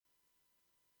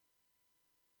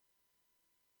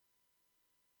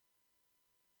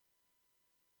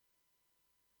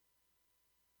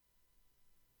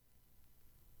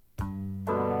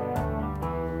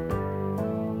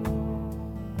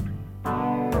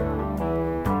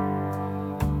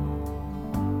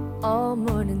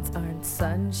mornings aren't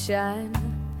sunshine,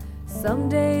 some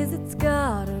days it's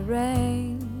gotta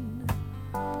rain.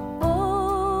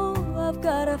 Oh, I've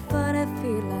got a funny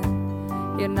feeling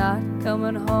you're not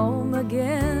coming home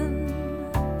again.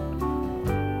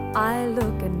 I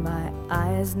look in my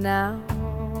eyes now,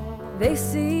 they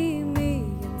see me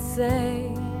and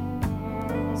say,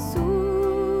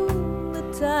 soon the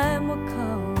time will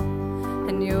come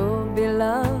and you'll be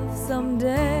loved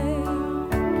someday.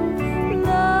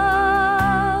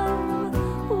 Love,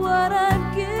 what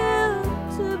I'd give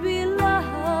to be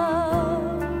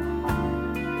loved.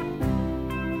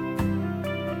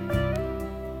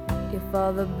 If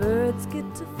all the birds get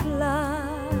to fly,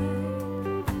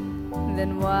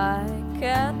 then why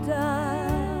can't I?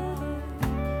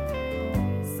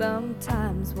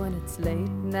 Sometimes when it's late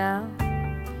now,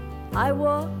 I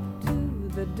walk to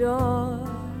the door.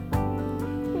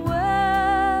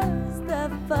 Where's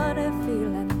that funny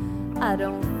feeling? I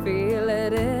don't feel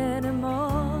it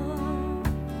anymore.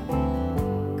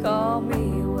 Call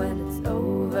me when it's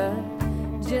over,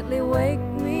 gently wake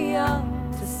me up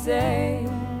to say,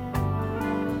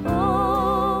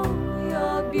 oh,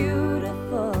 you're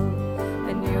beautiful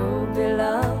and you'll be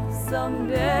loved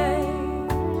someday.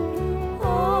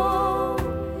 Oh,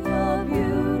 you're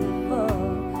beautiful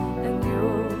and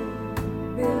you'll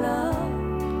be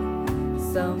loved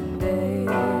someday.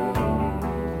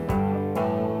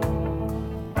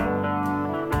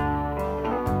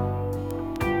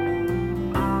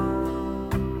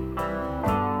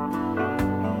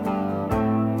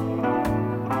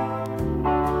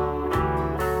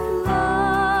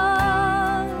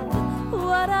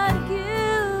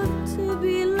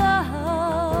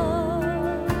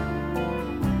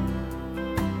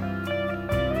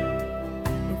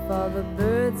 The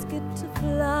birds get to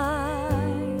fly,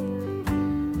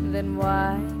 then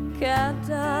why can't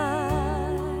I?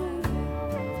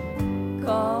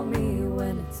 Call me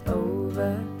when it's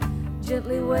over,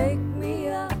 gently wake me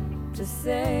up to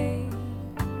say,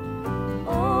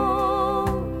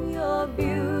 oh, you're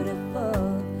beautiful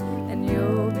and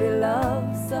you'll be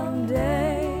loved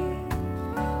someday.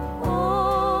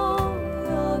 Oh,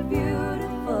 you're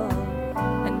beautiful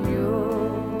and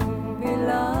you'll be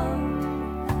loved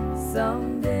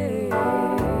someday.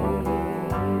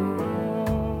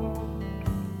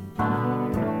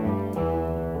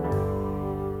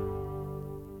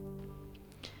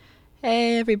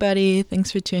 Hey everybody,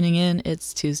 thanks for tuning in.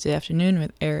 It's Tuesday afternoon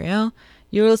with Ariel.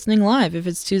 You're listening live if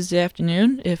it's Tuesday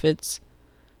afternoon. If it's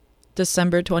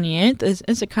December 28th,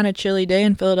 it's a kind of chilly day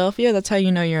in Philadelphia. That's how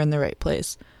you know you're in the right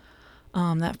place.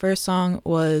 That first song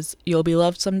was You'll Be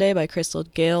Loved Someday by Crystal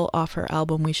Gayle off her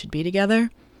album We Should Be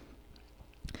Together.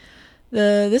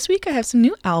 This week I have some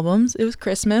new albums. It was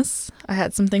Christmas. I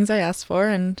had some things I asked for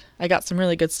and I got some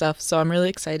really good stuff, so I'm really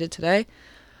excited today.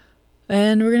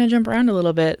 And we're going to jump around a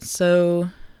little bit.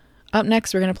 So up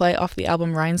next we're going to play off the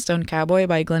album Rhinestone Cowboy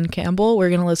by Glenn Campbell. We're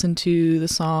going to listen to the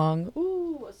song...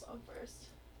 Ooh, what song first?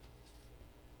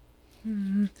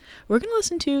 We're going to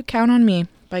listen to Count on Me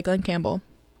by Glenn Campbell.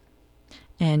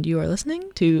 And you are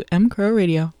listening to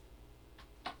mcrowradio.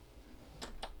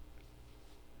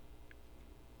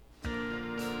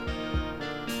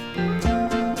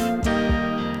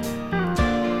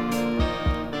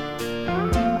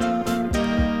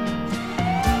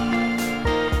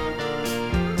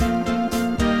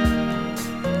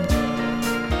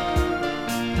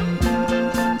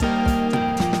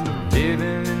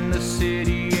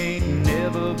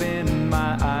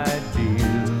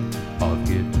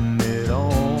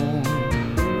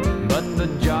 The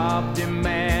job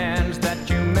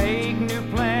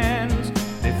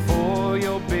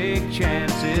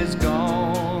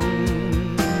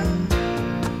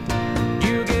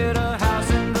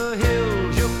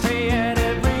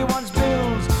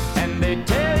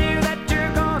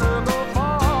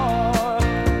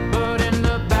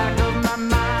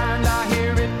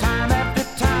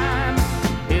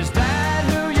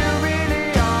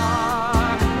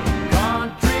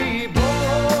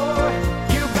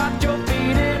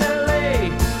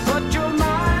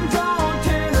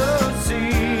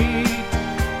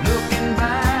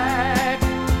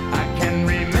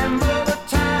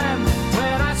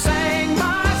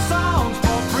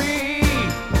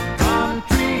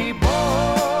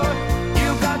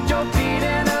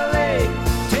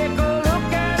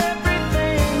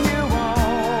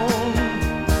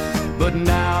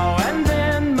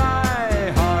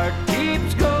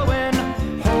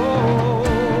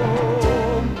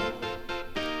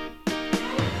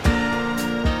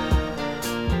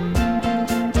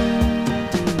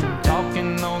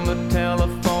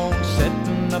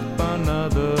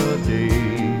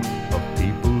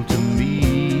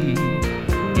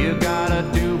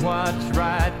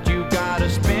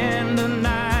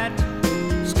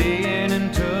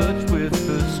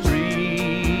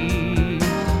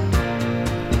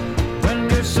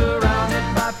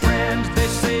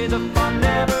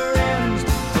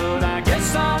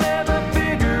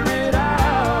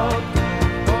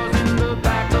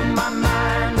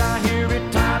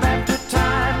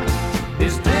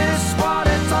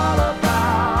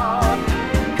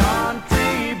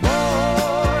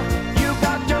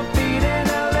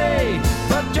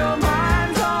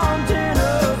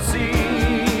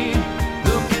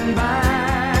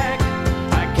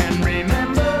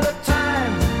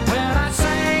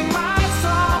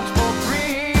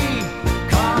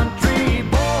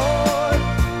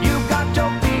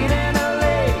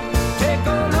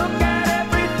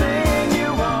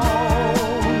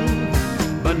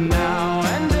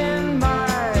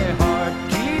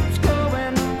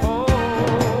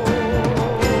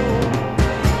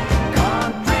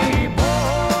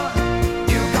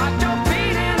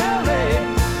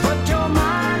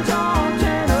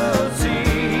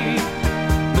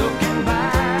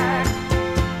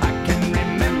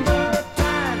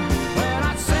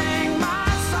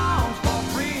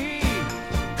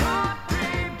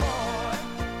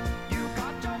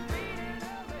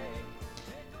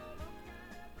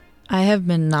have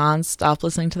been non-stop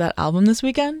listening to that album this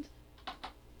weekend.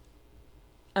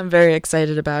 I'm very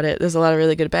excited about it. There's a lot of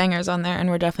really good bangers on there, and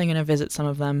we're definitely going to visit some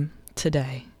of them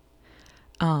today.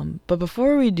 But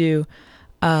before we do,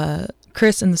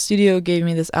 Chris in the studio gave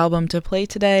me this album to play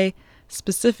today,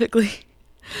 specifically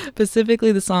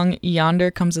the song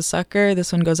Yonder Comes a Sucker.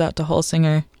 This one goes out to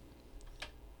Holsinger.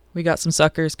 We got some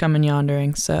suckers coming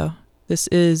yondering, so this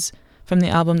is from the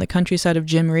album The Countryside of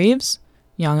Jim Reeves,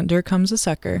 Yonder Comes a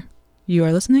Sucker. You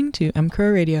are listening to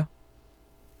mcrowradio.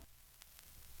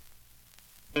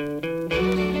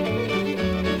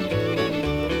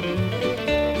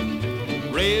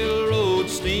 Railroad,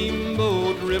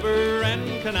 steamboat, river,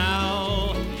 and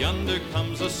canal. Yonder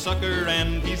comes a sucker,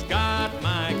 and he's got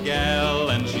my gal.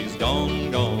 And she's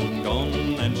gone, gone, gone,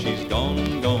 and she's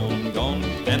gone, gone, gone.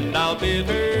 And I'll bid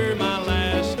her my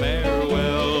last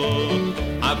farewell.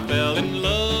 I fell in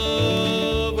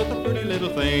love with a pretty little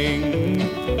thing.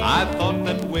 I thought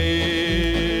that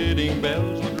wedding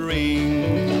bells would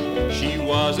ring. She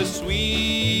was as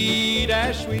sweet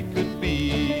could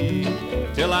be,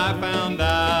 till I found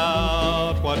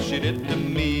out what she did to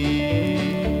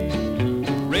me.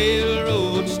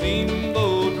 Railroad,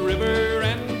 steamboat, river,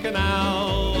 and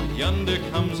canal. Yonder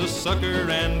comes a sucker,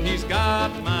 and he's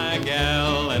got my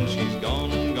gal. And she's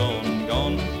gone, gone,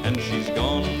 gone, and she's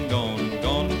gone, gone,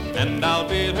 gone. And I'll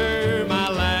bid her my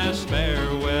last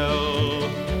farewell.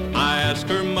 I asked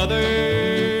her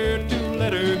mother to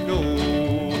let her go.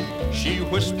 She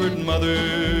whispered,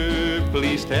 Mother,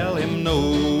 please tell him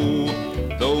no.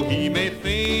 Though he may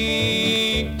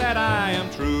think that I am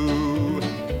true,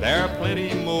 there are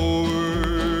plenty more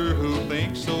who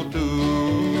think so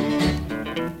too.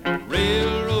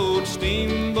 Railroad,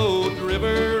 steamboat,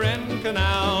 river, and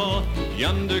canal.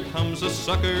 Yonder comes a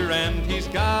sucker, and he's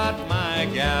got my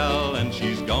gal. And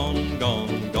she's gone,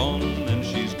 gone, gone, and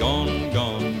she's gone,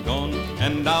 gone, gone.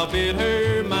 And I'll bid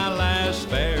her my last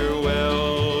farewell.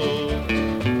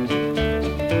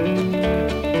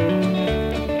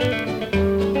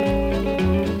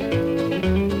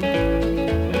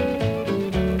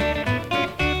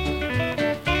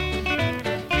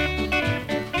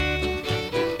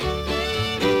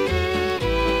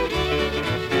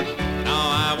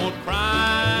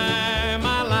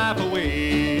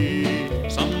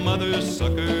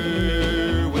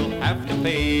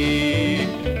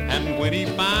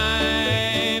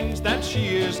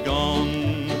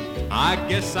 I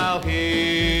guess I'll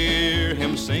hear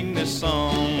him sing this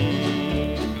song.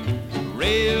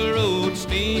 Railroad,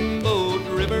 steamboat,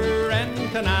 river,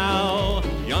 and canal.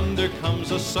 Yonder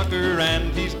comes a sucker,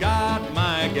 and he's got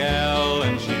my gal.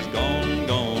 And she's gone,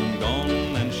 gone,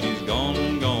 gone, and she's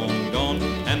gone, gone, gone.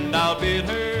 And I'll bid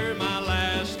her my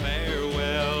last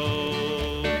farewell.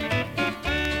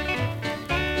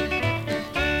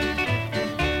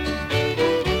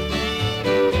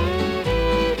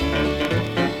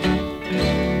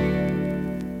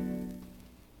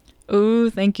 Ooh,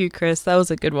 thank you, Chris. That was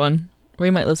a good one.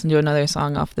 We might listen to another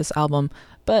song off this album,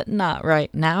 but not right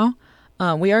now.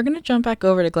 We are going to jump back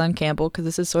over to Glenn Campbell because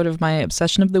this is sort of my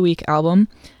Obsession of the Week album,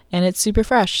 and it's super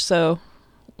fresh, so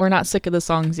we're not sick of the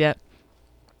songs yet.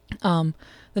 The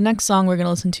next song we're going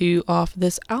to listen to off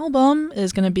this album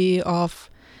is going to be off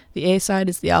the A-side.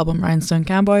 It's the album Rhinestone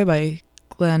Cowboy by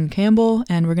Glenn Campbell,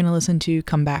 and we're going to listen to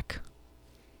Come Back.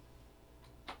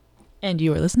 And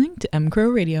you are listening to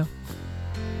mcrowradio.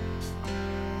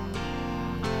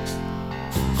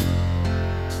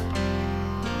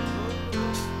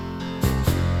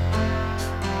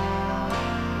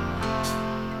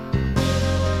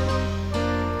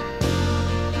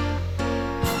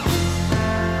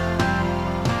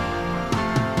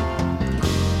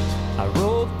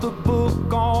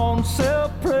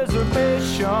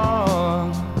 Self-preservation,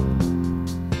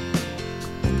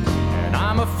 and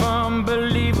I'm a firm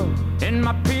believer in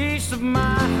my peace of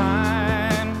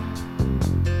mind.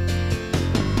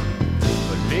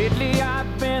 But lately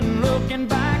I've been looking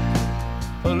back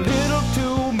a little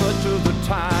too much of the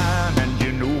time, and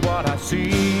you know what I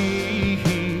see,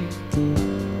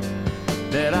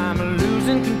 that I'm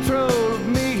losing control of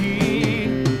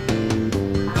me.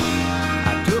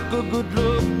 I took a good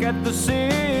look at the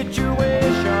situation,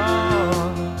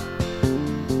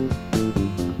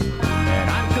 and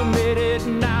I'm committed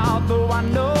now, though I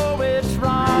know it's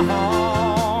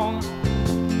wrong.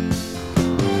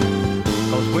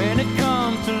 'Cause when it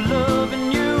comes to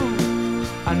loving you,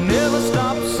 I never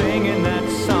stop singing that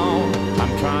song.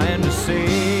 I'm trying to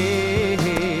say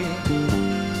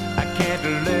I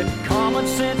can't let common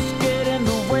sense get in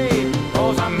the way,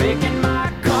 'cause I'm making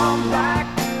my comeback.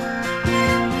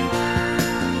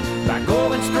 By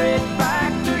going straight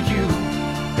back to you,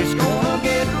 it's gonna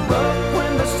get rough.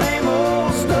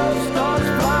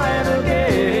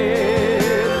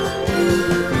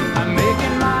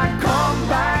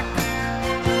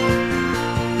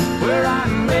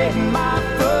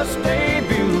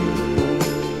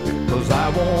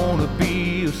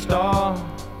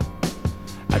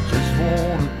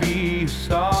 be a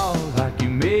star like you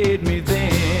made me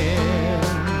then.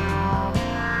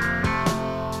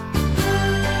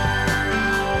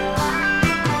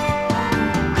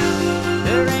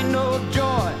 There ain't no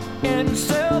joy in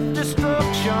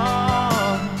self-destruction.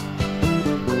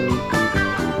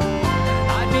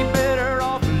 I'd be better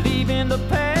off leaving the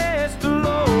past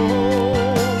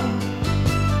alone.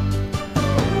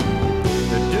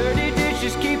 The dirty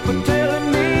dishes keep on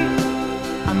telling me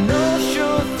I'm no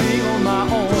sure thing on my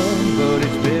own, but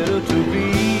it's better to be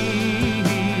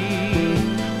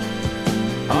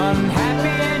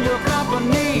unhappy in your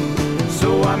company.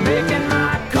 So I'm making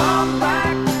my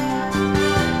comeback,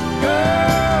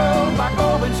 girl, by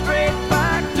going straight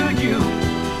back to you.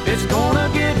 It's gonna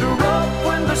get rough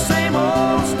when the same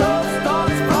old stuff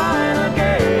starts flying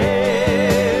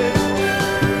again.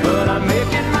 But I'm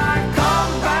making my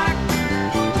comeback,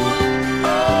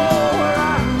 oh, where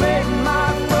I made my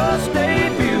first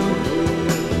debut.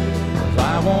 'Cause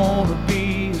I wanna be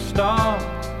a star,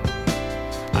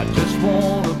 I just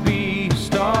wanna be a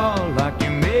star like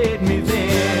you made me then.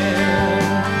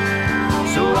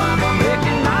 So I'm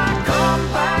making my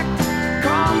comeback,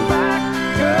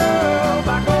 girl,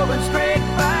 by going straight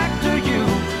back to you.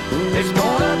 It's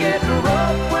gonna get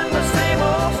rough when the same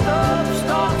old stuff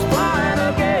starts flying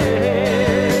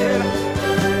again.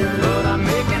 But I'm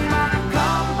making my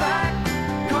comeback,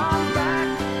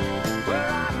 where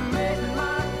I made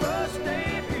my first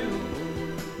debut.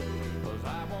 'Cause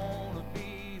I wanna be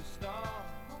a star,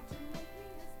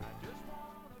 I just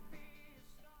wanna be a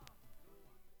star.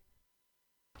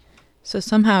 So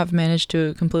somehow I've managed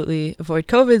to completely avoid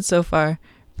COVID so far,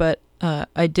 but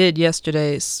I did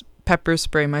yesterday pepper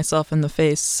spray myself in the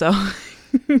face, so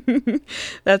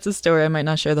that's a story. I might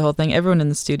not share the whole thing. Everyone in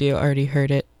the studio already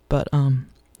heard it, but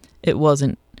it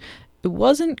wasn't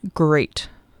great.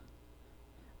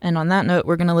 And on that note,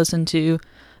 we're going to listen to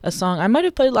a song I might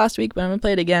have played last week, but I'm going to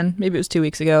play it again. Maybe it was 2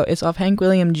 weeks ago. It's off Hank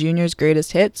Williams Jr.'s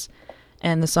Greatest Hits,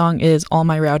 and the song is All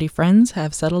My Rowdy Friends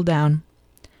Have Settled Down.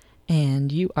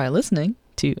 And you are listening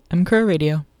to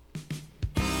mcrowradio.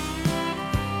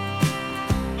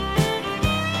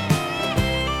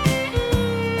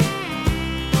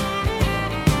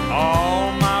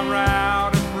 All my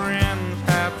rowdy friends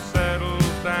have settled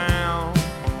down,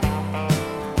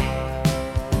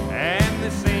 and they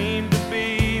seem to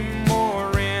be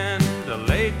more into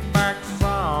laid-back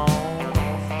songs.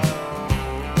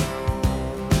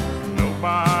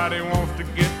 Nobody wants to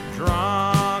get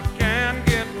drunk and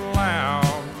get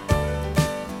loud.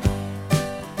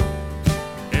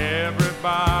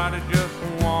 Everybody just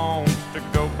wants to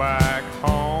go back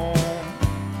home.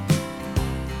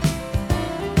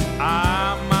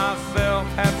 I myself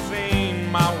have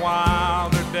seen my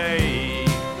wilder days,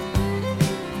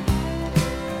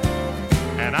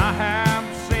 and I have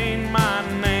seen my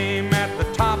name at the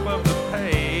top of the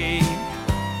page.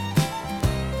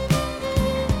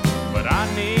 But I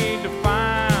need to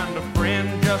find a friend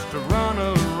just to run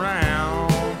around.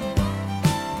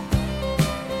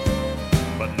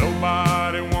 But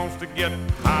nobody wants to get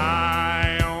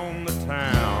high on the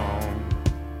town.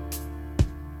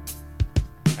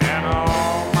 And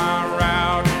all my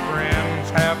rowdy friends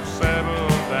have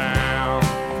settled down.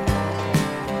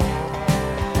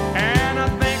 And I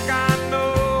think I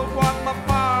know what my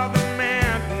father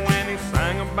meant when he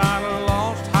sang about a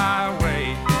lost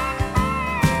highway.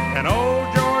 And old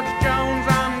George Jones,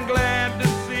 I'm glad to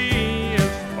see,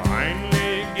 is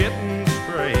finally getting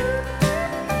straight.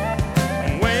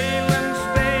 And Waylon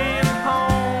staying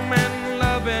home and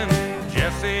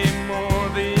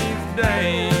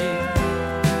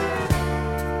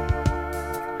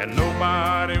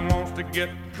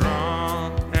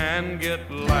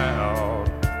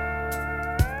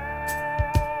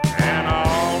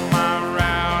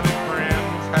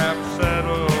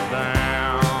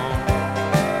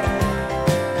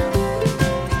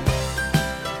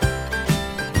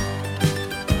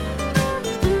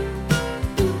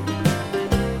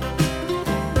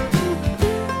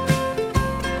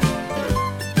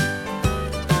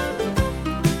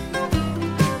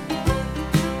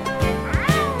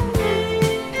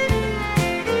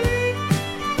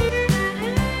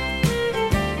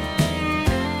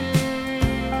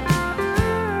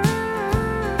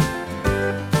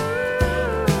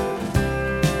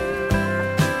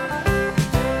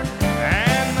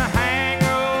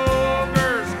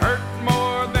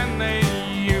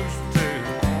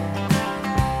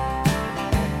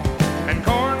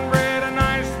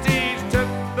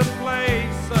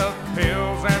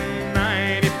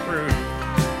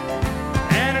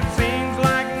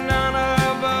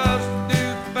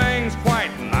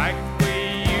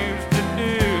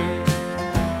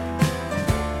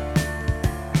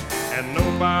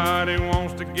nobody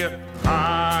wants to get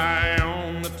high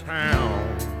on the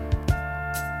town.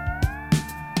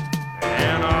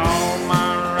 And all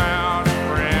my rowdy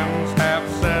friends have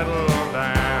settled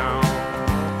down.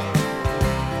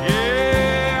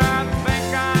 Yeah, I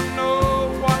think I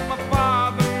know what my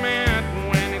father meant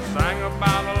when he sang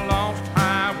about a lost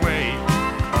highway.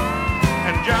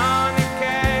 And Johnny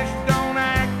Cash don't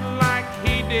act like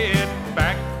he did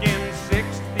back in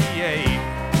 '68.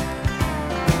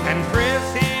 And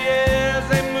Chris, he is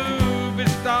a movie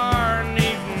star and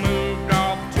he's moved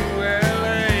off to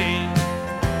LA.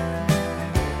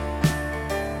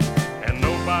 And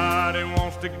nobody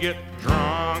wants to get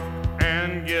drunk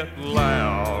and get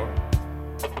loud.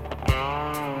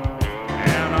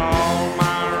 And all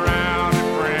my rowdy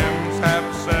friends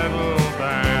have settled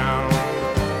down.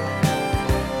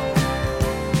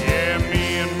 Yeah,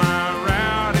 me and my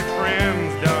rowdy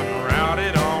friends done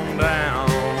routed on down.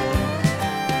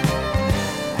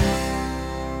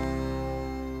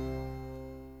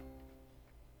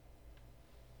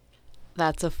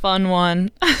 That's a fun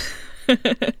one.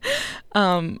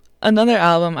 Another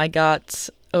album I got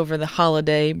over the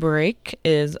holiday break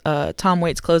is Tom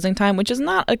Waits' Closing Time, which is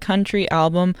not a country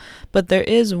album, but there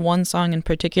is one song in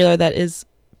particular that is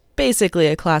basically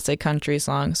a classic country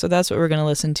song. So that's what we're going to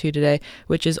listen to today,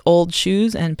 which is Old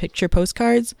Shoes and Picture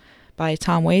Postcards by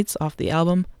Tom Waits off the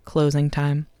album Closing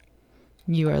Time.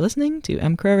 You are listening to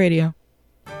mcrowradio.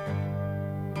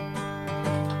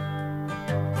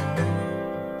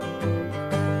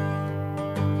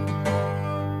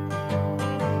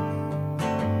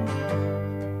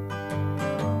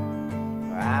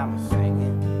 I'm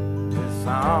singing this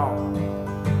song.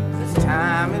 This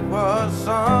time it was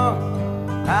sung.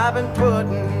 I've been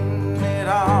putting it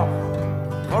off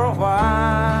for a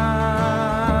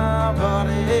while, but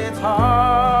it's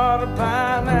hard to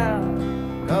find out,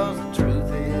 'cause the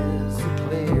truth is so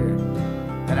clear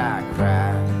that I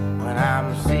cry when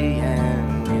I'm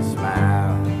seeing you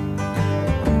smile.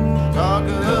 So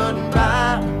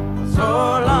goodbye for so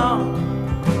long,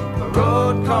 the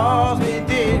road calls me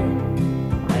dear,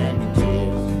 and your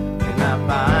tears cannot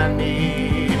find me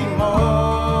anymore.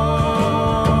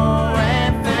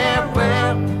 And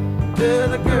farewell to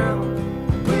the girl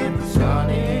with the sun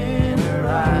in her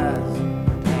eyes,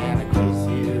 and I kiss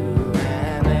you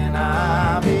and then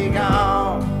I'll be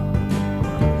gone.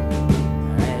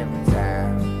 Every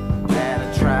time that I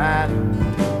try to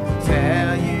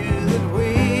tell you that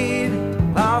we'd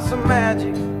lost some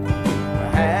magic we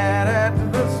had at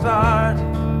the start,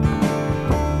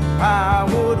 I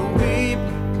would weep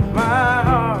my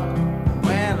heart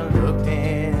when I looked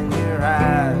in your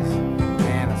eyes,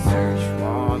 and I searched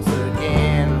once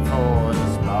again for the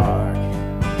spark.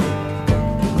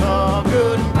 Oh,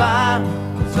 goodbye,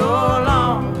 so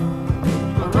long,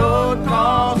 the road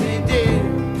calls me dear,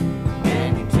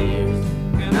 and your tears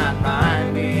cannot find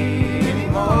me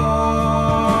anymore.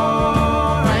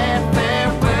 And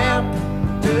farewell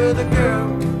to the girl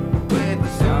with the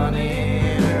sun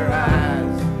in her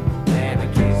eyes, and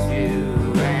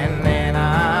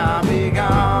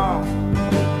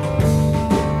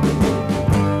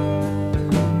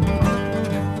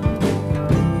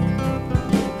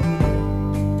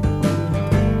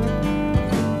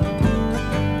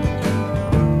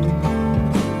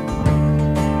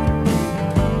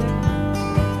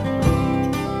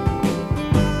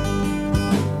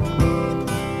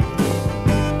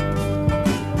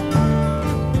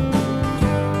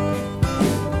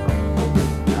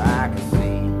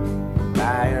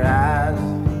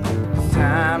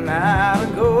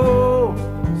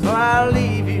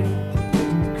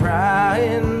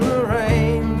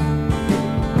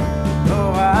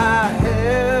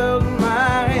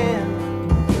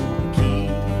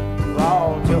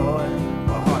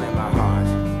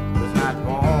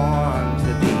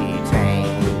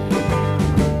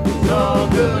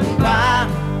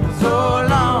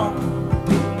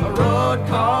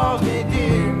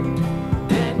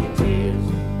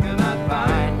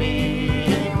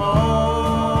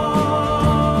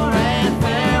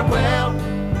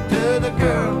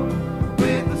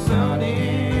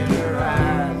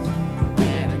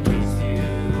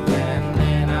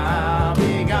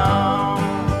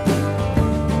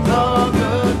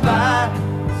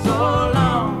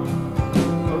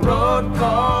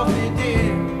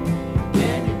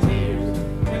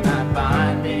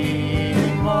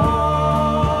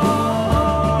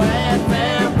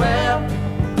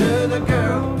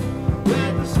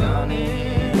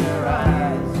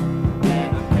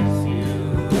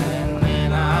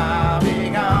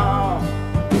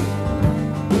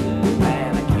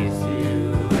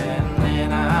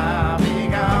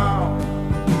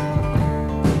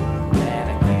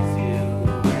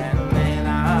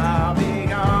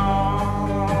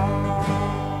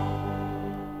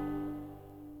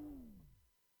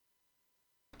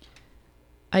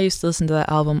used to listen to that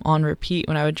album on repeat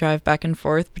when I would drive back and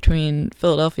forth between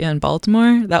Philadelphia and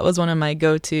Baltimore. That was one of my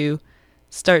go-to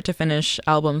start to finish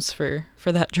albums for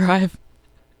that drive.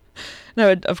 And I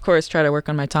would, of course, try to work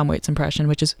on my Tom Waits impression,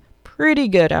 which is pretty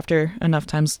good after enough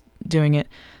times doing it.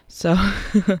 So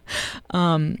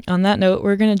on that note,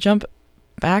 we're going to jump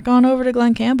back on over to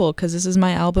Glenn Campbell because this is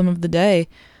my album of the day.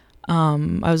 I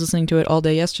was listening to it all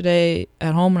day yesterday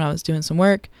at home when I was doing some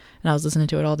work, and I was listening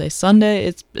to it all day Sunday.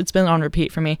 It's been on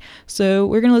repeat for me. So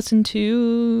we're gonna listen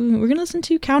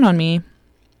to Count on Me.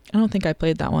 I don't think I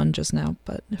played that one just now,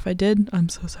 but if I did, I'm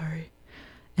so sorry.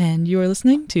 And you are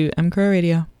listening to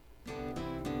mcrowradio.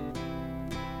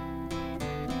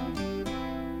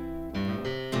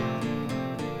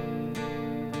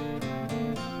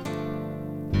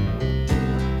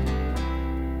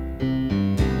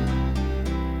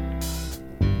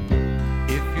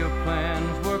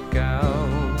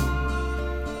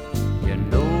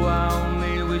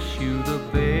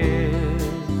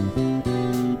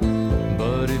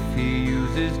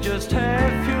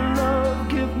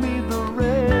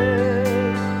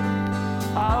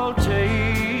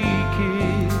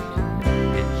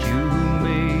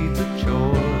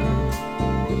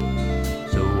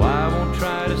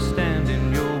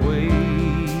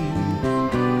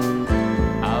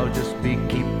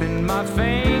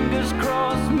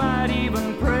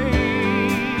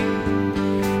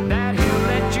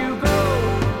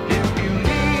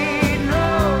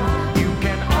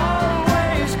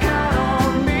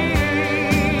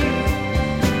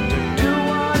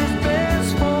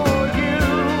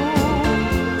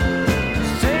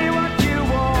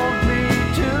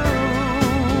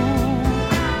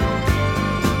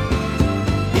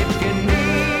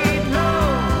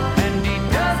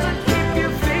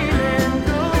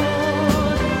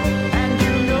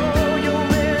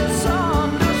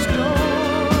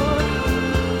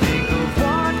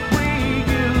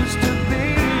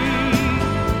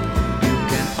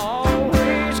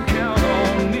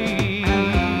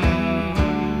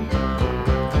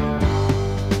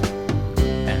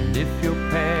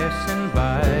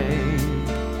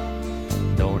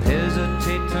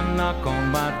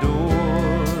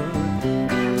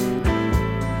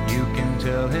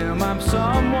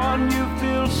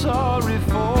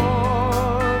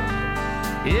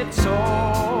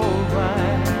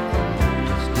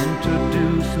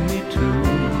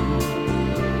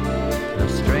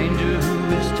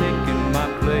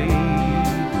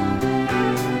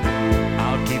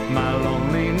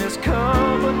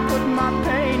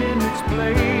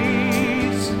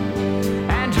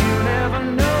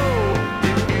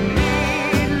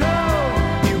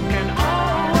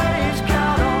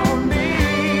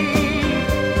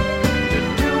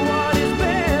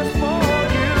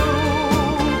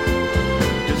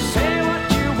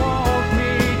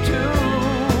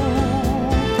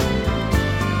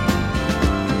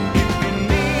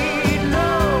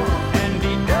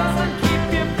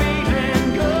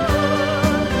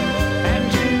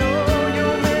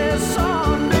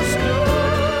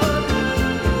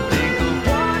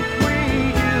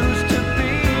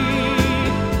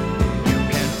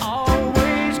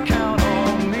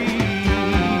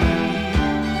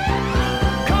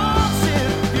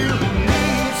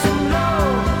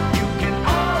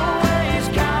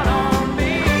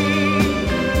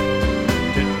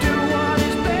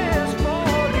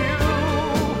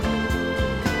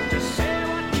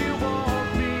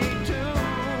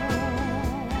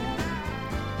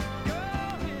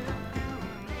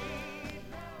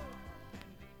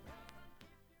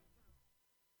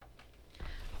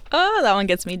 Oh, that one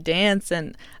gets me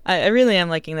dancing. I really am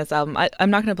liking this album. I'm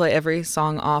not going to play every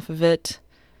song off of it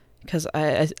because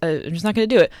I'm just not going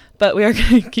to do it. But we are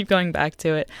going to keep going back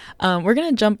to it. We're going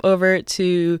to jump over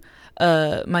to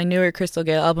my newer Crystal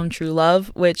Gale album, True Love,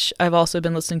 which I've also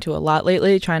been listening to a lot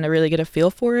lately, trying to really get a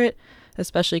feel for it,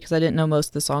 especially because I didn't know most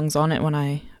of the songs on it when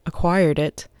I acquired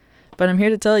it. But I'm here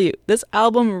to tell you, this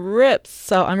album rips,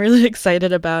 so I'm really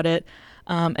excited about it.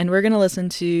 And we're going to listen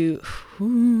to...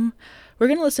 We're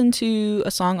going to listen to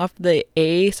a song off the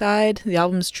A side. The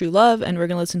album's True Love, and we're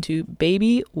going to listen to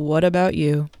Baby, What About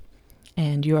You?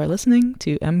 And you are listening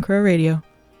to mcrowradio.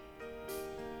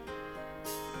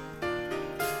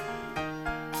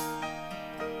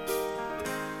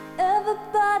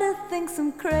 Everybody thinks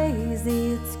I'm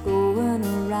crazy, it's going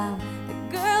around.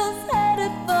 The girl's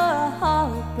headed for a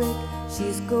heartbreak,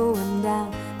 she's going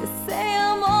down. They say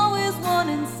I'm always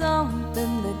wanting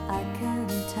something that I can't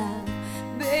have.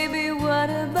 Baby, what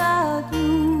about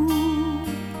you?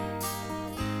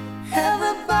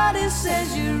 Everybody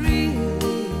says you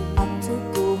really ought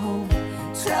to go home.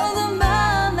 Tell the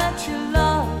man that you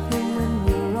love him when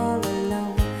you're all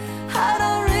alone.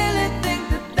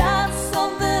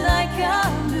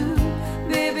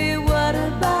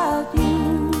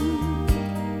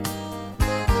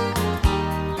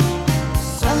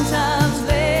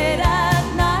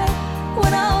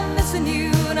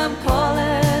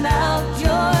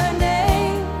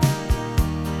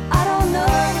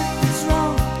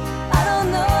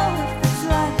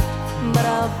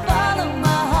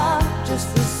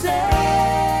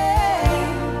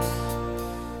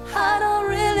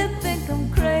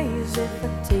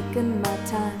 taking my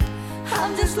time.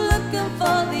 I'm just looking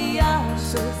for the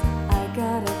answers I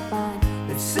gotta find.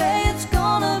 They say it's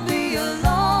gonna be a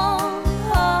long,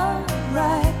 hard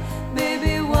ride.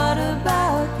 Baby, what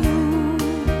about you?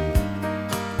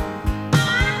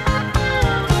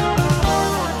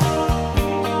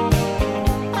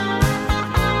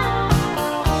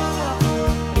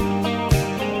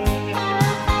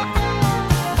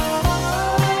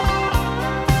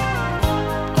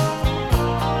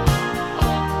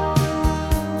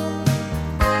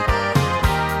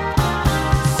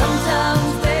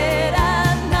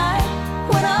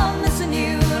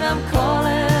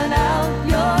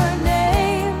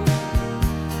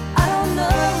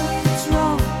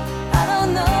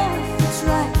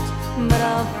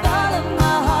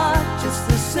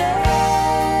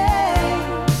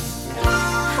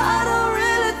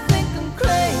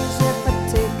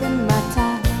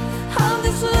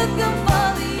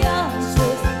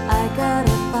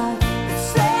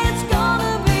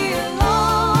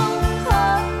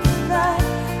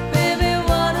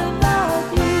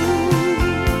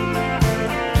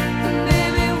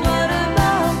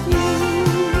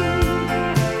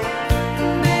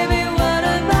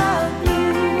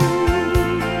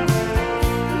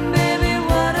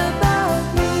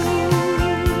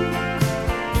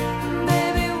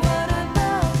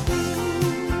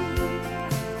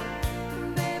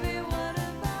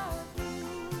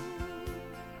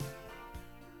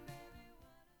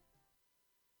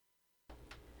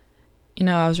 You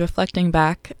know, I was reflecting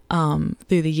back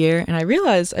through the year, and I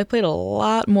realized I played a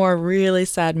lot more really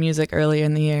sad music earlier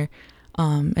in the year,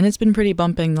 and it's been pretty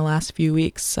bumping the last few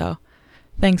weeks, so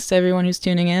thanks to everyone who's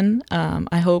tuning in.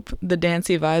 I hope the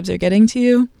dancey vibes are getting to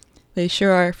you. They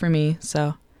sure are for me,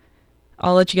 so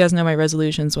I'll let you guys know my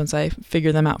resolutions once I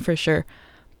figure them out for sure.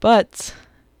 But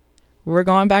we're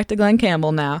going back to Glenn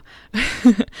Campbell now.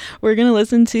 We're going to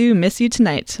listen to Miss You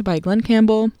Tonight by Glenn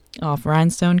Campbell off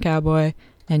Rhinestone Cowboy,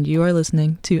 and you are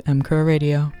listening to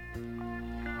mcrowradio.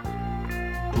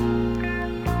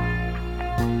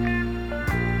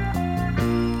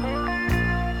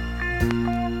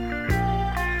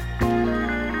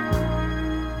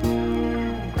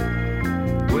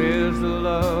 Where's the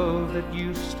love that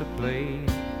used to play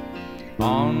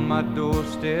on my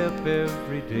doorstep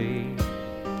every day?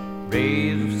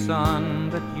 Rays of sun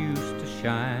that used to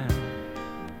shine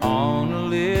on a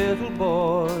little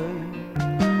boy.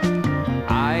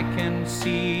 I can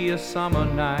see a summer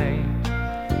night,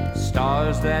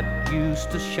 stars that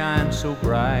used to shine so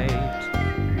bright.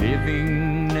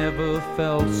 Living never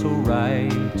felt so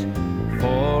right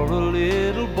for a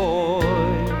little boy.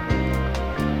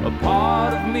 A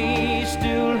part of me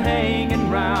still hanging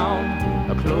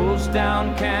round a closed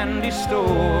down candy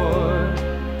store.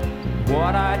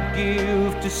 What I'd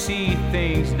give to see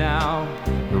things now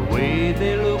the way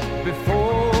they looked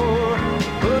before.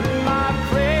 But my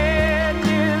friend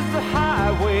is the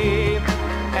highway,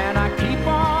 and I keep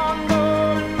on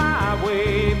going my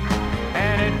way,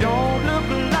 and it don't look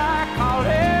like I'll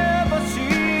ever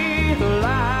see the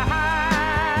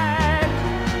light.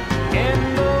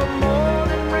 In the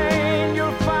morning rain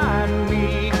you'll find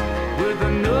me with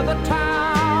another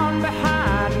town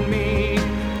behind me,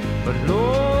 but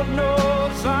Lord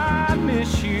knows I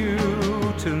miss you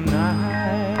tonight.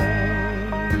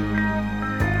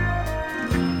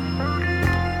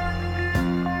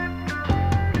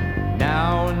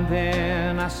 Now and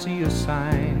then I see a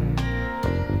sign,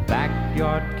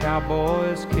 backyard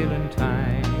cowboys killing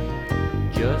time.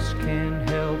 Just can't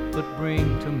help but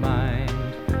bring to mind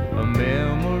a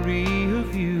memory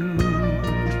of you.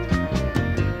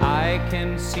 I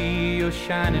can see your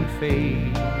shining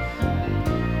face,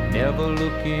 never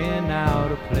looking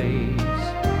out of place.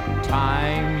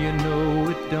 Time, you know,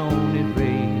 it don't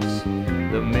erase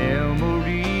the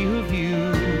memory of you.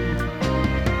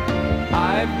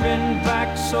 I've been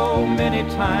back so many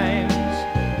times,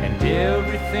 and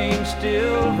everything's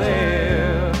still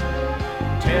there,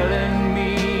 telling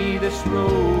me this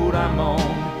road I'm on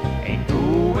ain't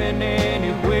going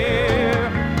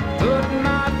anywhere. But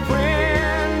my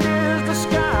friend is the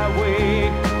skyway,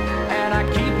 and I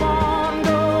keep on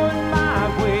going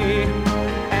my way,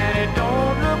 and it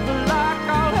don't look like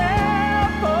I'll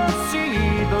ever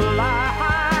see the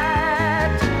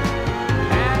light.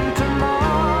 And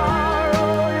tomorrow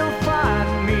you'll find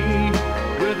me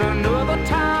with another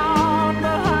town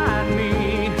behind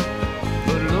me,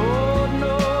 but Lord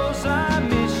knows I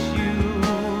miss you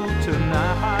tonight.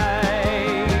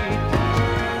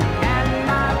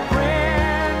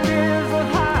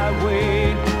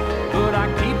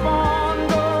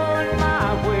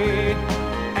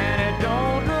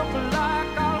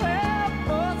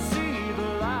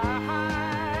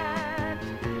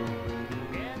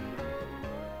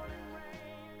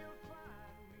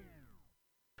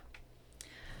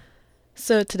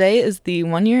 So today is the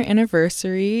 1 year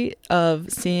anniversary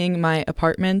of seeing my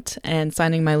apartment and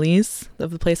signing my lease of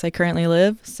the place I currently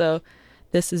live. So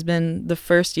this has been the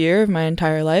first year of my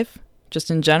entire life.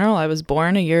 Just in general, I was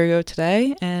born a year ago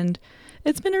today, and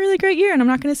it's been a really great year, and I'm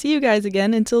not going to see you guys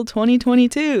again until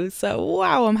 2022. So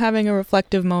wow, I'm having a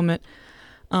reflective moment.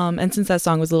 And since that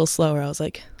song was a little slower, I was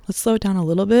like, let's slow it down a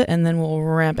little bit and then we'll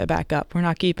ramp it back up. We're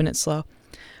not keeping it slow.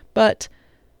 But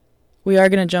we are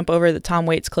going to jump over the Tom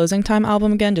Waits Closing Time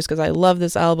album again, just because I love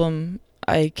this album.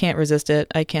 I can't resist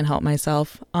it. I can't help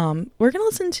myself. We're going to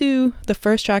listen to the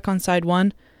first track on side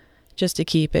 1, just to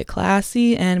keep it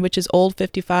classy, and which is Old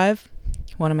 55,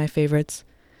 one of my favorites.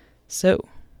 So,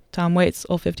 Tom Waits,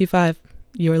 Old 55.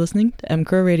 You're listening to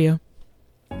mcrowradio.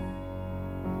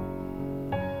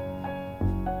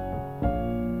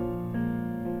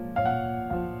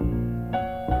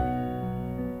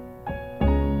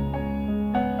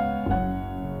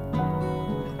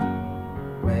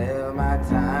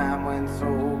 Time went so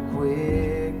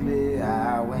quickly,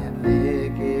 I went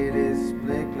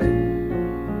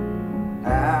lickety-splickly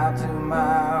out to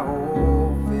my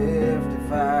old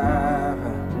 55.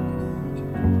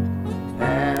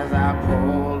 As I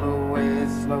pulled away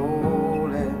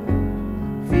slowly,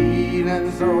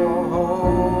 feeling so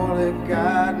holy,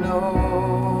 God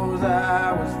knows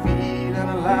I was feeling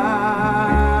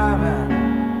alive.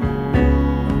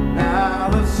 Now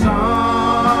the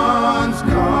sun's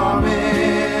coming.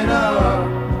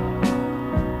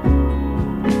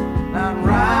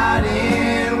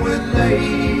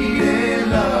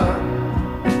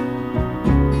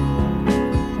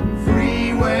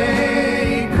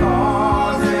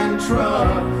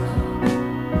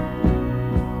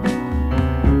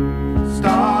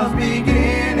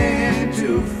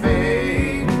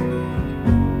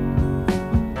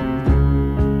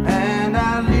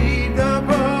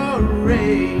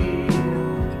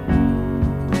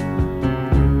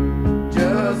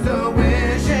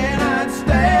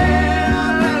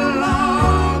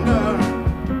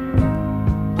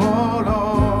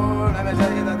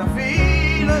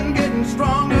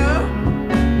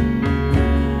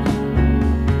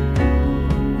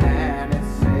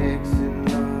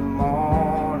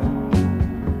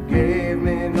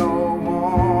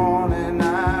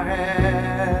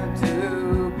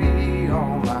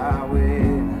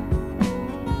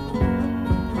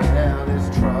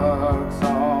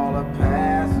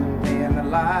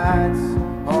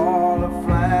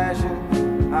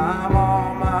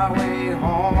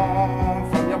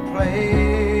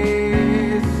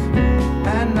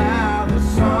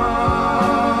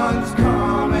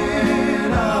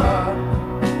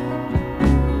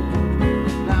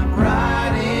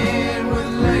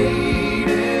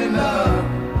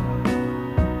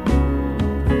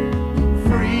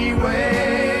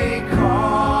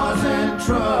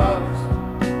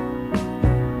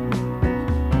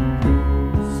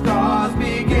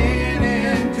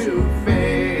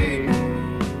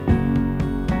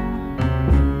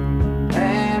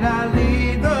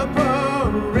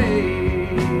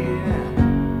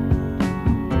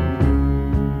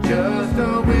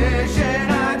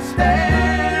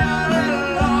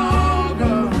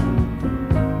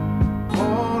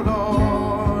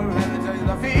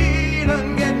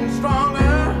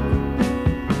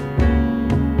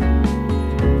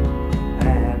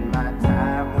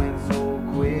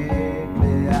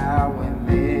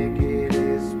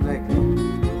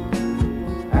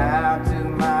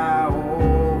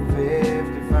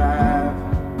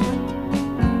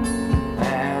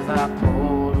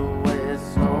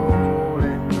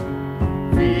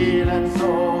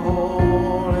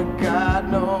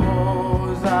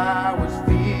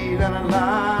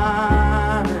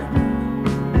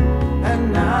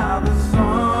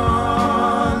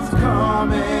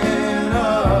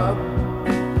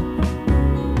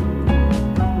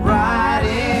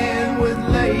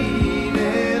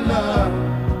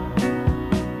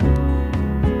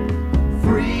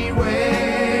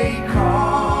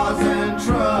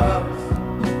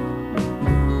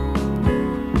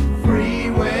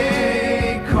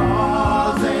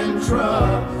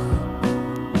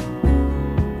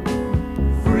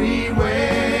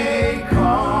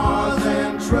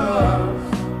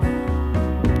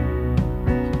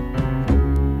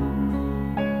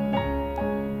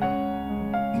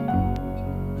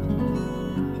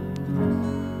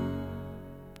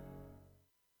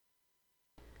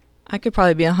 I could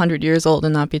probably be 100 years old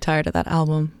and not be tired of that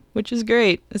album, which is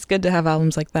great. It's good to have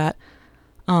albums like that.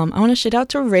 I want to shout out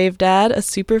to Rave Dad, a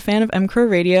super fan of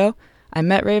mcrowradio. I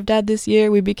met Rave Dad this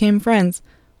year. We became friends.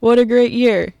 What a great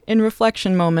year. In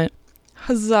reflection moment.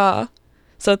 Huzzah.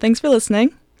 So thanks for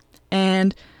listening.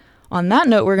 And On that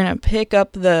note, we're going to pick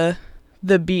up the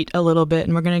beat a little bit,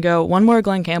 and we're going to go one more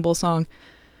Glenn Campbell song.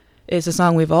 It's a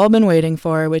song we've all been waiting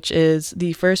for, which is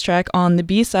the first track on the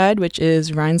B-side, which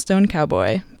is Rhinestone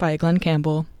Cowboy by Glenn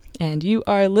Campbell. And you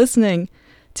are listening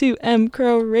to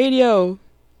mcrowradio.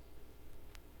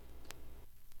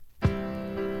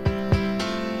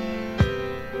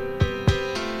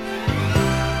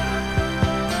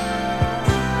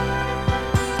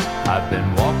 I've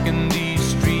been walking these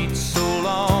streets so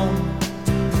long,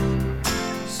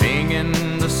 singing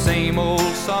the same old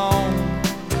song.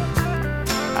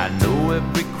 I know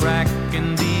every crack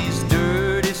in these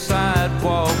dirty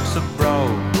sidewalks of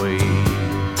Broadway,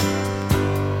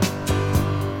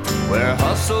 where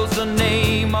hustle's the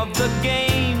name of the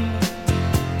game,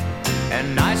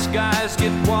 and nice guys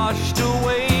get washed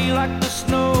away like the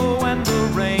snow and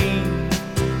the rain.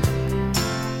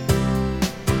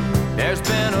 There's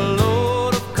been a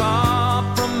load of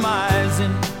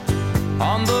compromising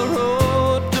on the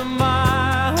road to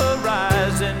my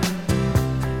horizon,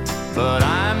 but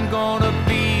I'm gonna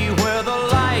be where the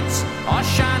lights are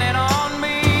shining on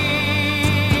me,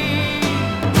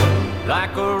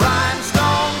 like a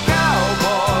rhinestone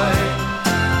cowboy,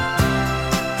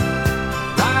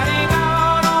 riding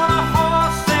out on a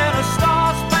horse in a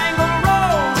star-spangled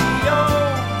rodeo,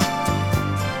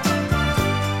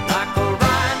 like a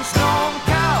rhinestone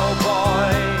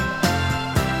cowboy,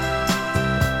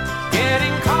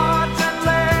 getting cards and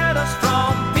letters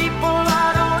from people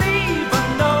I don't even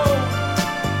know,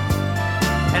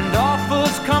 and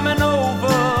offers coming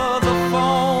over the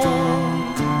phone.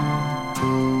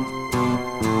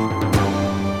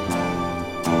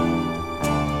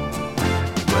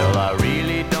 Well, I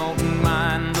really don't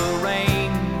mind the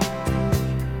rain,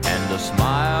 and a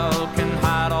smile can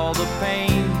hide all the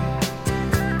pain,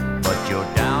 but you're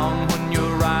down when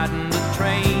you're riding the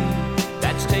train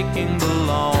that's taking the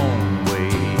long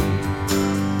way.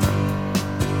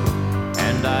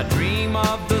 And I dream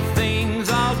of the things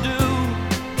I'll do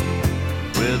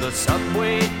with a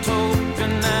subway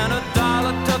token and a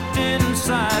dollar tucked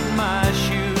inside my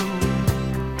shoe.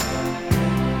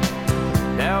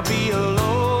 There'll be a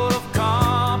load of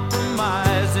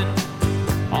compromising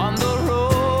on the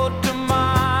road to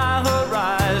my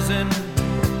horizon,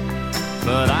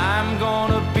 but I'm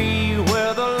gonna be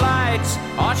where the lights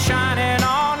are shining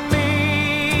on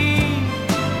me,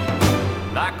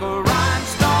 like a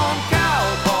rhinestone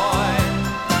cowboy,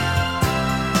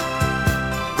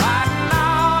 riding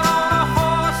out on a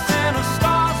horse in a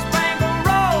star-spangled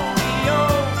rodeo,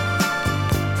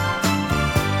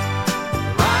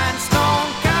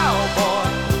 rhinestone cowboy,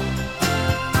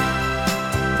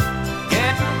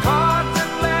 getting cards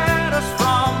and letters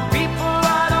from people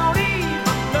I don't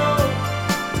even know,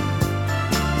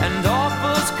 and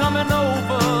offers coming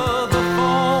over the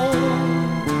phone,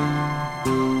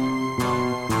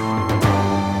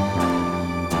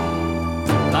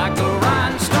 like a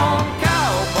rhinestone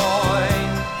cowboy,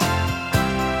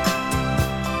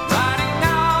 riding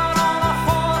out on a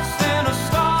horse in a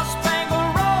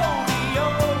star-spangled rodeo,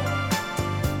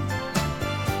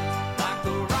 like a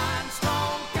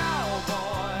rhinestone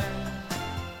cowboy,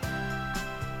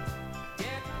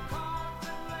 getting cards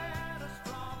and letters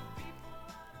from people I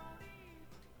don't even.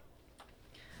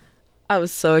 I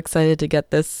was so excited to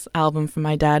get this album from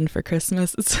my dad for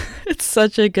Christmas. It's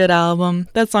such a good album.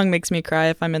 That song makes me cry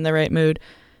if I'm in the right mood.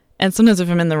 And sometimes if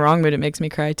I'm in the wrong mood, it makes me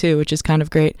cry too, which is kind of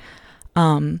great.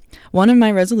 One of my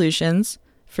resolutions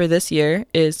for this year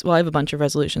is, well, I have a bunch of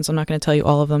resolutions, so I'm not going to tell you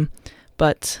all of them.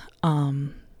 But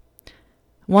one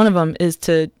of them is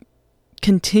to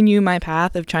continue my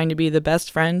path of trying to be the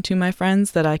best friend to my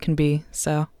friends that I can be.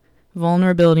 So,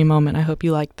 vulnerability moment. I hope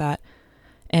you like that.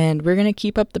 And we're going to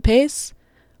keep up the pace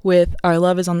with Our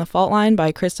Love is on the Fault Line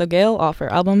by Crystal Gale off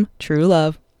her album True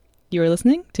Love. You are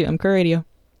listening to mcrowradio.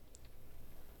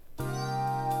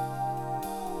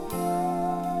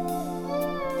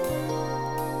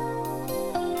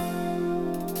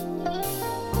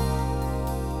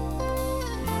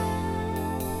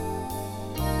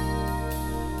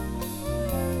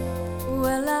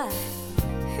 Well, I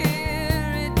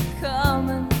hear it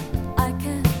coming. I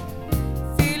can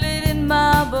feel it in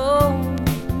my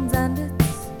bones, and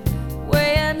it's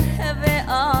weighing heavy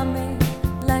on me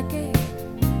like a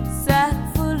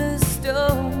sack full of stones.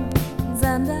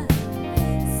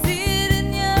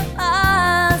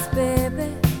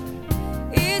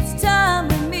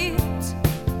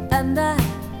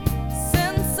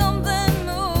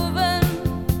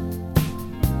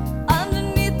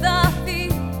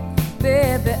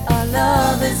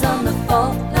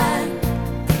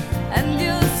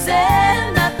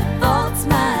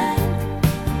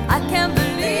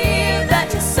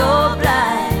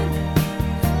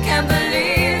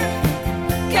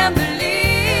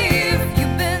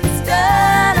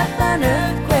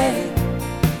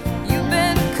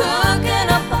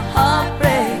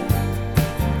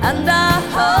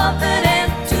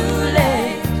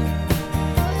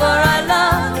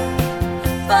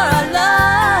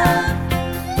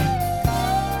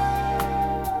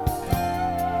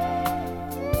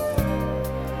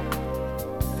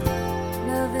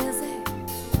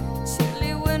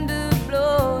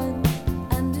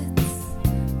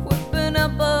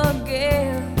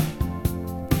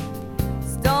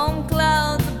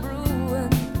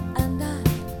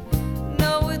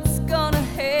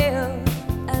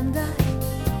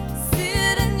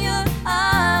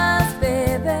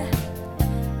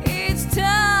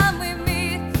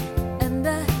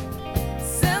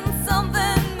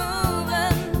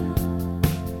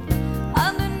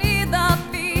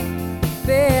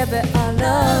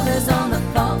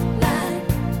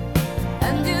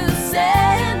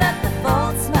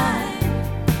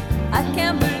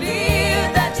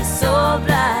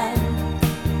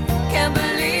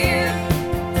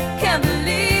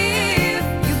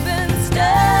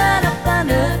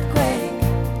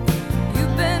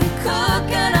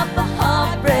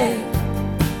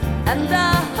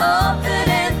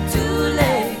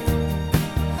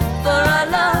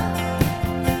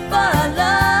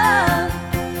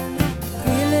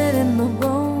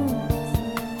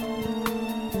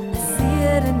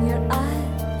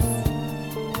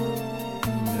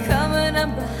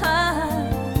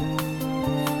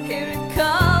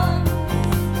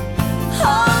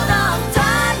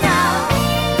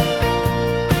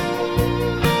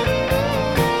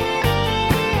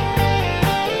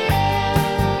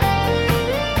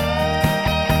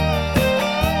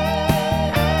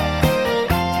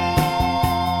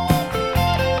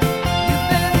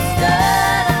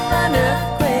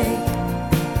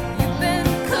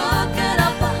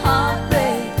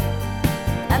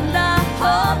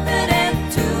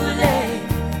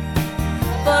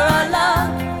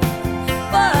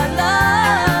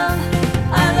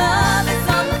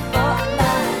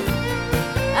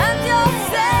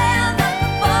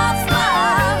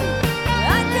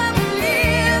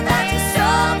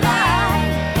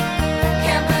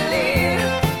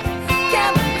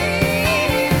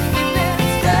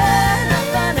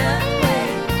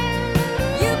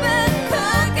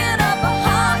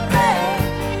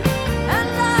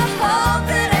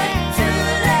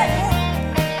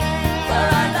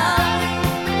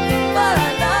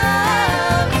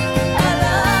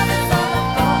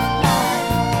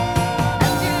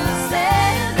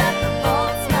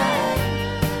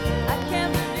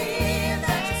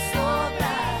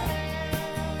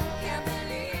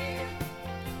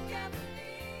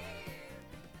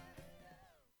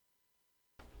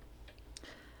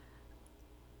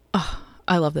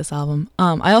 I love this album.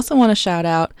 I also want to shout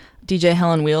out DJ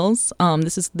Helen Wheels.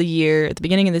 This is the year, at the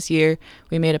beginning of this year,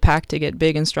 we made a pact to get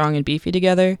big and strong and beefy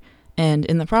together. And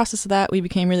in the process of that, we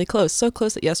became really close. So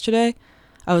close that yesterday,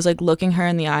 I was like looking her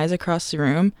in the eyes across the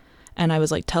room, and I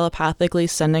was like telepathically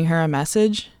sending her a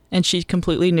message, and she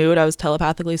completely knew what I was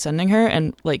telepathically sending her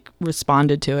and like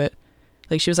responded to it.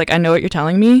 Like she was like, I know what you're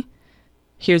telling me.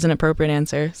 Here's an appropriate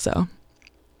answer. So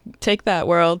take that,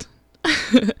 world.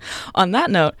 On that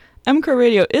note, mcrow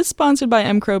Radio is sponsored by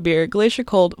mcrow Beer, Glacier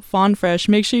Cold, Fawn Fresh.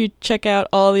 Make sure you check out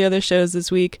all the other shows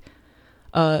this week.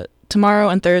 Tomorrow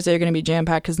and Thursday are going to be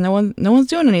jam-packed because no one's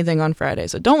doing anything on Friday.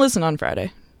 So don't listen on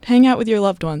Friday. Hang out with your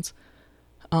loved ones.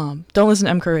 Don't listen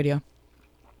to mcrow Radio.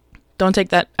 Don't take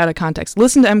that out of context.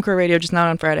 Listen to mcrow Radio, just not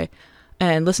on Friday.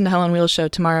 And listen to Helen Wheels' show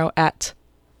tomorrow at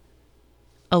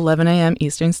 11 a.m.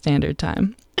 Eastern Standard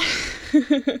Time.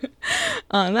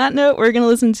 On that note, we're going to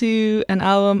listen to an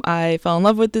album I fell in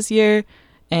love with this year,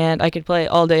 and I could play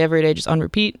all day, every day, just on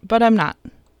repeat, but I'm not.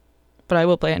 But I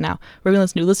will play it now. We're going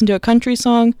to listen to a country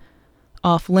song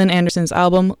off Lynn Anderson's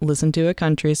album, Listen to a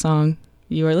Country Song.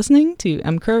 You are listening to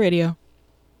mcrow Radio.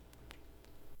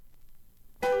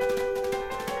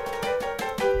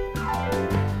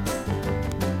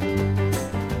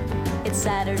 It's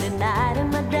Saturday night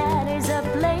and my daddy's up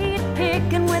late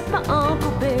picking with my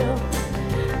Uncle Bill.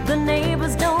 The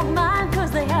neighbors don't mind 'cause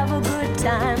they have a good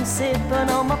time sipping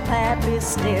on my pappy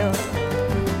still.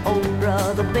 Old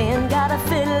brother Ben got a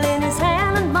fiddle in his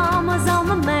hand and mama's on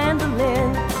the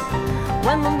mandolin.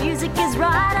 When the music is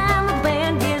right and the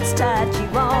band gets tight, you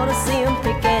wanna see them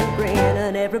pick and grin,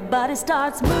 and everybody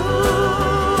starts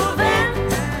moving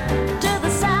to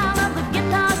the sound of the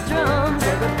guitar's drums.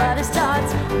 Everybody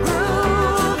starts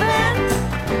grooving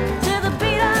to the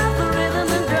beat of the rhythm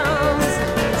and drums.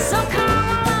 So come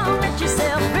along, let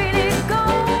yourself really go,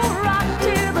 rock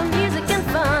to the music and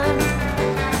fun.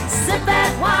 Sip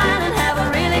that wine and have a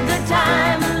really good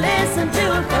time and listen to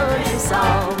a country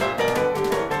song.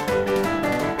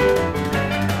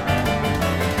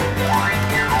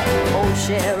 Old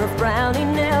Sheriff Brown, he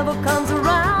never comes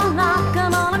around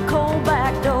knocking on a cold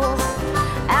back door.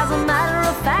 As a matter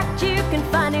of fact, you can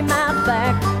find him out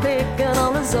back picking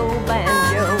on his old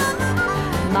banjo.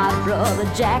 My brother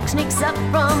Jack sneaks up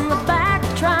from the back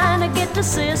trying to get to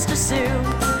Sister Sue.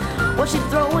 Well, she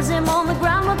throws him on the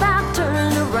ground without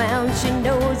turning around. She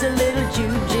knows a little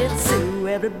jujitsu.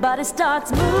 Everybody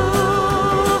starts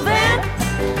moving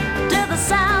to the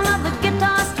sound of the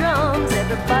guitar's drums.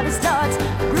 Everybody starts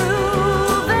grooving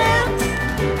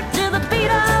to the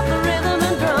beat of the rhythm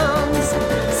and drums.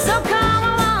 So come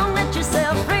along, let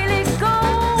yourself really go,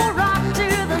 rock to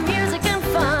the music and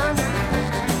fun.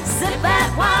 Sip that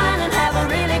wine and have a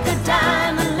really good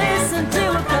time and listen to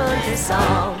a country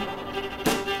song.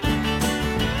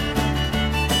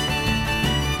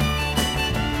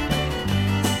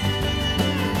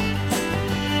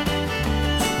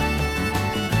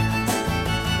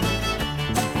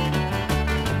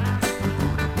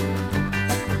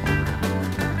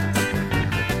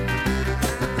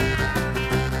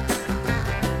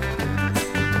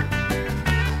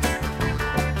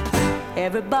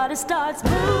 Everybody starts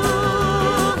moving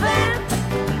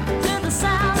to the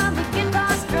sound of the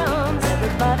guitar's drums.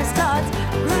 Everybody starts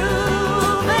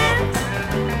grooving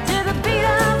to the beat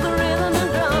of the rhythm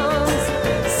and drums.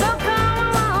 So come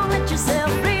along, let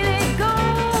yourself really go,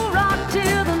 rock to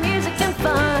the music and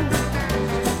fun.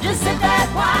 Just sip that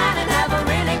wine and have a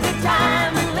really good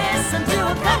time and listen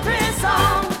to a country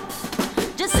song.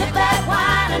 Just sip that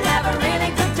wine and have a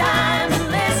really good time and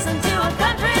listen to a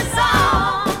country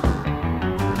song.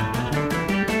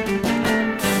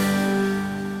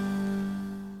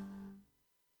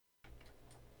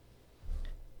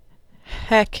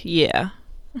 Heck yeah.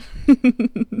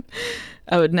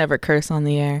 I would never curse on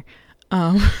the air.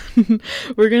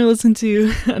 We're going to listen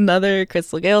to another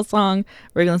Crystal Gale song.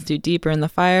 We're going to listen to Deeper in the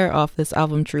Fire off this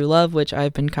album True Love, which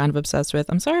I've been kind of obsessed with.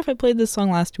 I'm sorry if I played this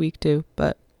song last week too,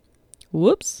 but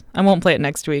whoops. I won't play it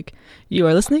next week. You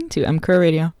are listening to mcrow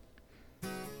Radio.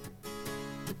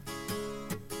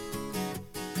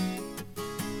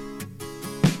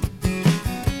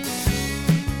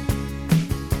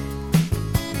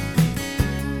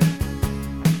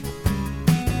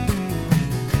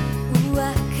 Ooh,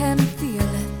 I can feel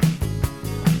it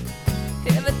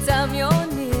every time you're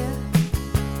near.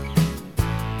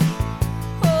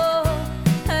 Oh,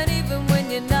 and even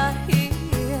when you're not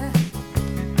here.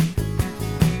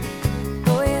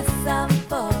 Oh, yes, I'm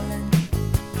falling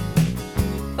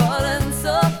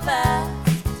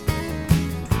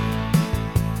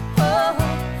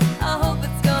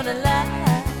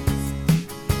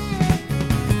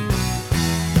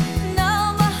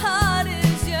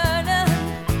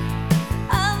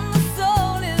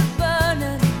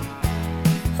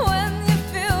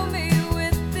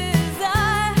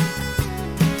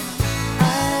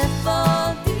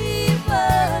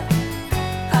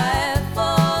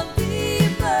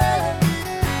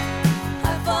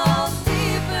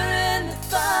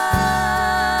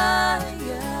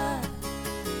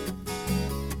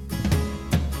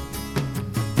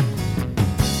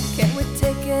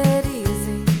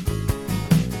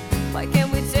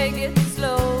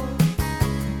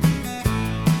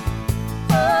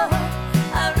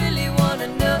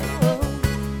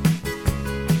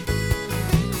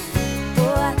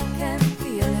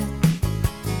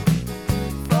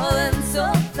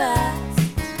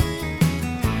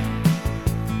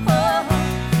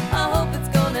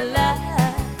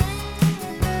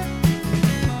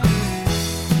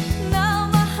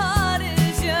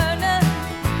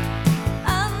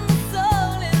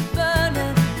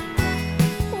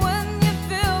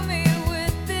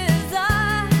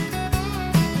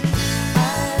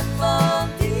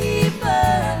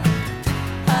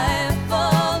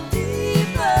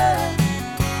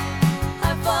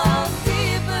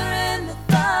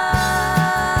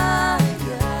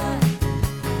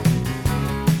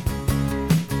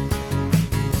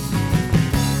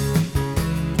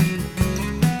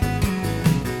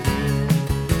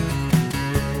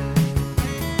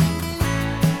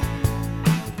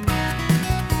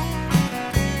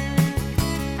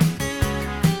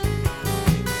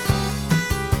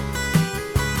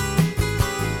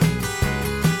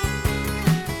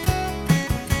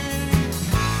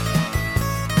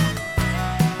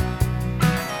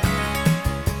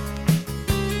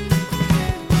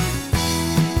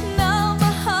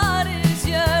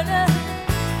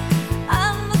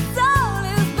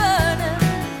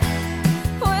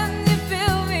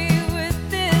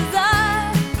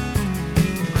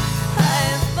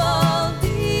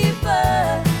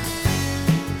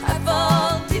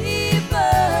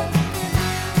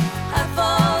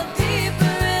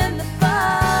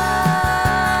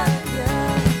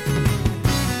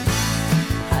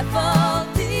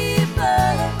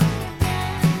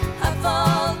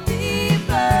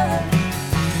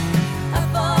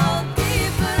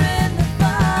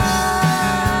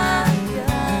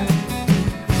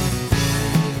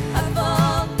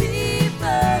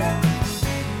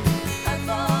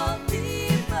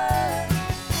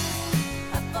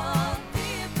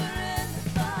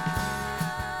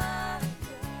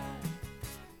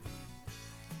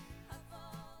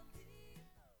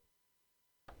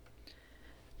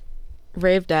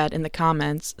Rave Dad in the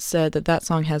comments said that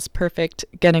song has perfect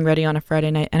getting ready on a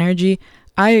Friday night energy.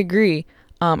 I agree.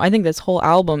 I think this whole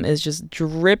album is just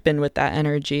dripping with that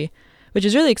energy, which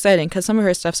is really exciting because some of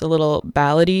her stuff's a little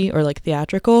ballady or like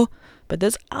theatrical, but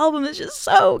this album is just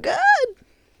so good.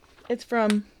 It's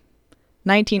from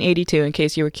 1982, in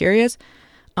case you were curious.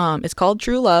 It's called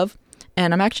True Love,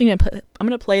 and I'm actually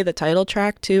gonna play the title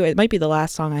track too. It might be the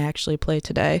last song I actually play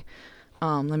today.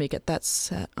 Let me get that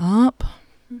set up.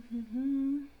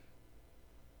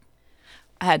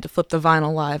 I had to flip the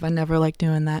vinyl live. I never like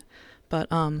doing that, but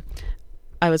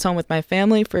I was home with my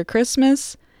family for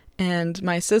Christmas, and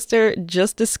my sister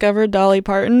just discovered Dolly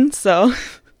Parton, so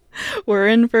we're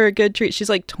in for a good treat. She's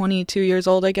like 22 years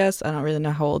old, I guess. I don't really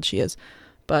know how old she is,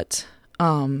 but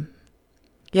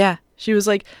yeah, she was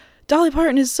like, Dolly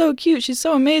Parton is so cute, she's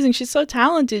so amazing, she's so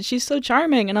talented, she's so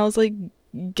charming. And I was like,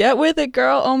 get with it,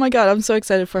 girl. Oh my god, I'm so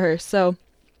excited for her. So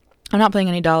I'm not playing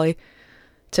any Dolly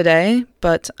today,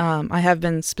 but I have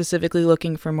been specifically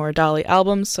looking for more Dolly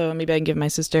albums, so maybe I can give my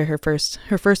sister her first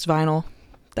vinyl.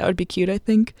 That would be cute, I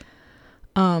think.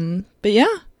 But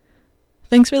yeah,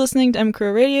 thanks for listening to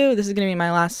mcrowradio. This is going to be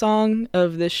my last song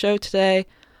of this show today.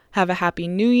 Have a happy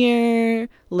new year.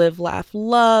 Live, laugh,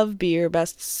 love. Be your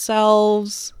best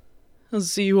selves. I'll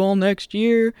see you all next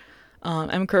year.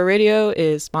 mcrowradio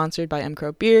is sponsored by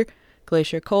mcrow Beer,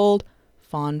 Glacier Cold,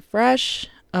 Fawn Fresh.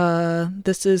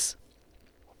 This is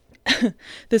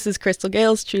Crystal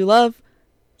Gale's True Love.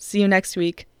 See you next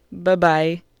week.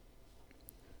 Bye-bye.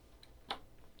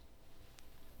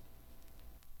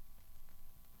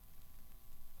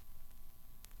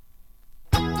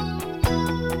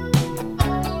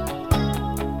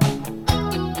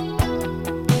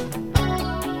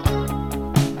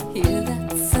 Hear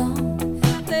that song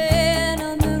playing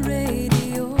on the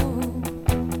radio.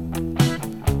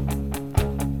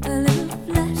 A little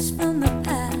flash from the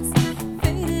past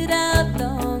faded out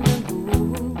long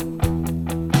ago.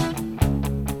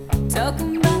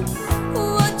 Talking about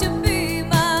would you be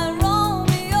my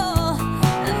Romeo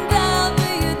and I'll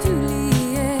be your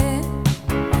Juliet.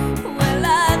 Well, I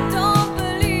don't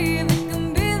believe it can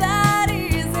be that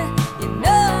easy. You know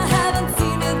I haven't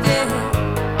seen it yet.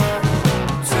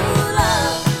 True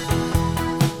love,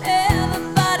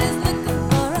 everybody's looking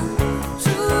for a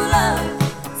true love.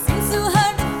 Seems so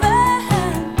hard to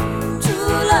find.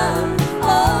 True love,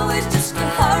 always just a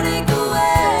heartache away.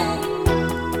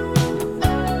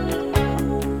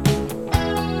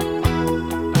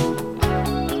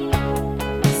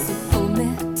 So hold me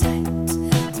tight,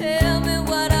 tell me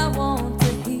what I want to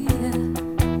hear.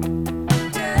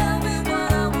 Tell me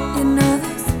what I want. You know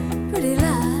those pretty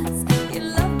lies you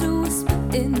love to whisper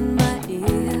in my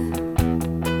ear.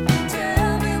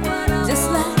 Tell me what I want. Just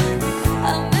like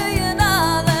a million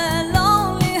other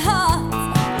lonely hearts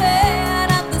playing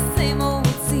out the same old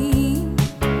scene.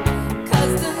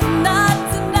 'Cause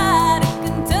tonight it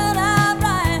can turn out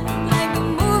right, like the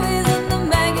movies and the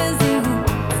magazines.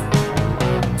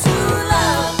 True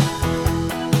love,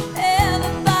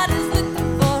 everybody's looking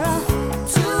for a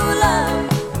true love.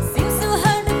 Seems so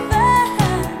hard to find.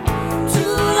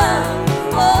 True love,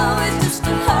 always just a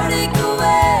heartache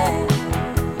away.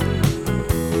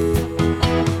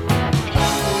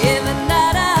 Every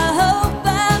night I hope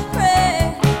and pray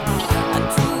a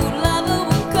true lover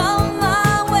will come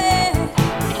my way.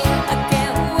 I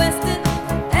can't waste it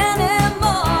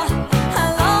anymore. How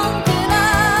long can I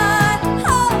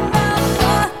hold out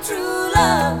for true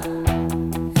love?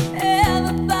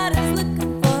 Everybody's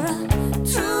looking for a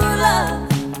true love.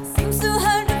 Seems so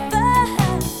hard to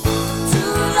find.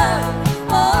 True love,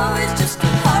 always just a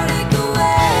heartache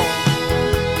away.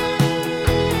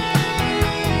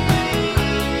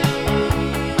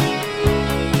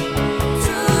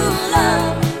 True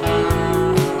love,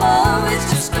 always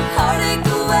just a heartache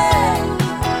away.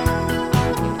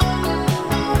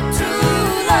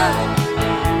 True love,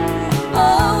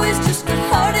 always just a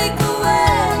heartache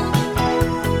away.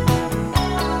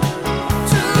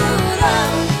 True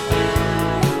love,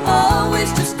 always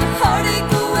just a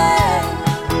heartache away.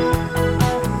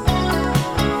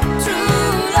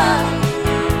 True love,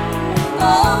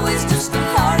 always